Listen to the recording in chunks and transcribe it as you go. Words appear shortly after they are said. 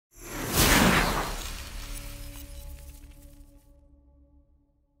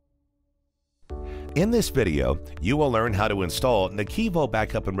In this video, you will learn how to install NAKIVO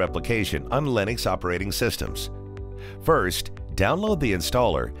Backup and Replication on Linux operating systems. First, download the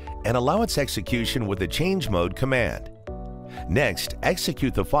installer and allow its execution with the change mode command. Next,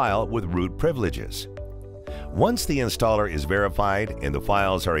 execute the file with root privileges. Once the installer is verified and the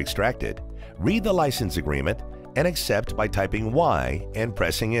files are extracted, read the license agreement and accept by typing Y and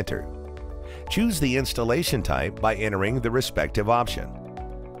pressing Enter. Choose the installation type by entering the respective option.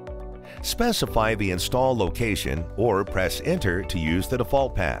 Specify the install location or press Enter to use the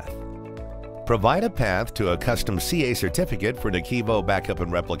default path. Provide a path to a custom CA certificate for NAKIVO Backup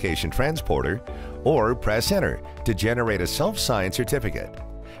and Replication Transporter, or press Enter to generate a self-signed certificate.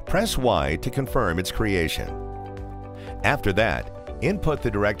 Press Y to confirm its creation. After that, input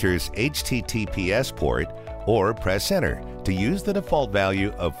the director's HTTPS port or press Enter to use the default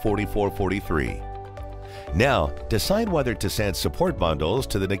value of 4443. Now, decide whether to send support bundles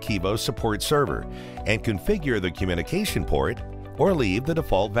to the NAKIVO support server and configure the communication port or leave the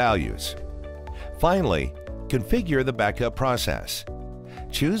default values. Finally, configure the backup process.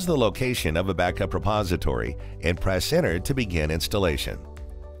 Choose the location of a backup repository and press Enter to begin installation.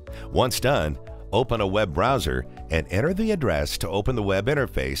 Once done, open a web browser and enter the address to open the web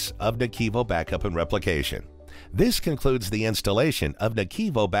interface of NAKIVO Backup and Replication. This concludes the installation of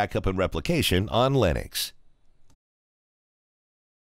NAKIVO Backup and Replication on Linux.